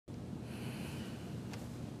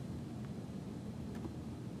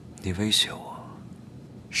你威胁我，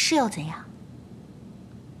是又怎样？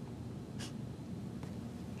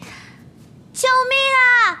救命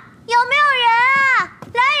啊！有没有人啊？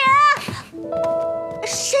来人啊！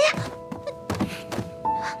谁呀？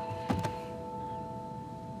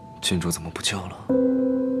郡主怎么不叫了？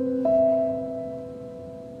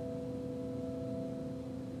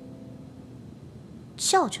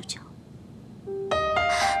叫就叫。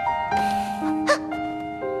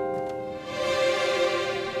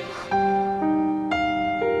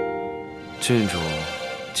 郡主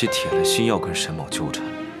既铁了心要跟沈某纠缠，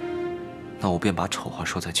那我便把丑话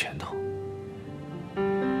说在前头。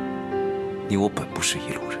你我本不是一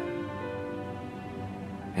路人，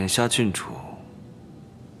眼下郡主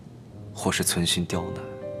或是存心刁难，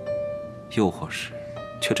又或是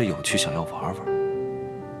觉着有趣想要玩玩。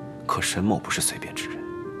可沈某不是随便之人，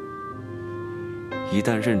一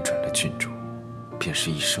旦认准了郡主，便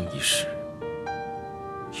是一生一世，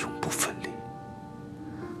永不分离。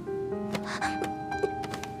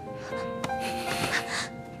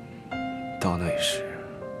 到那时，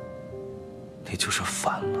你就是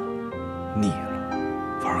烦了、腻了、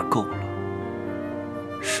玩够了，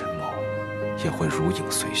沈某也会如影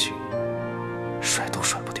随形，甩都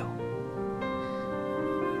甩不掉。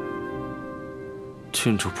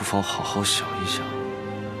郡主不妨好好想一想，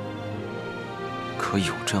可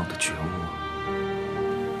有这样的觉悟？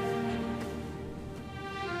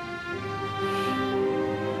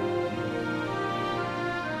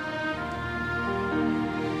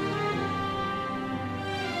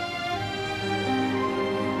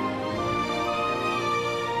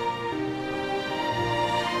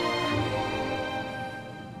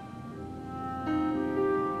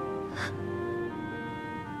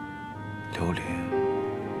 刘琳，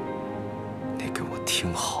你给我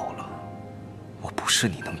听好了，我不是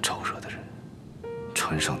你能招惹的人。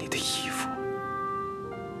穿上你的衣服，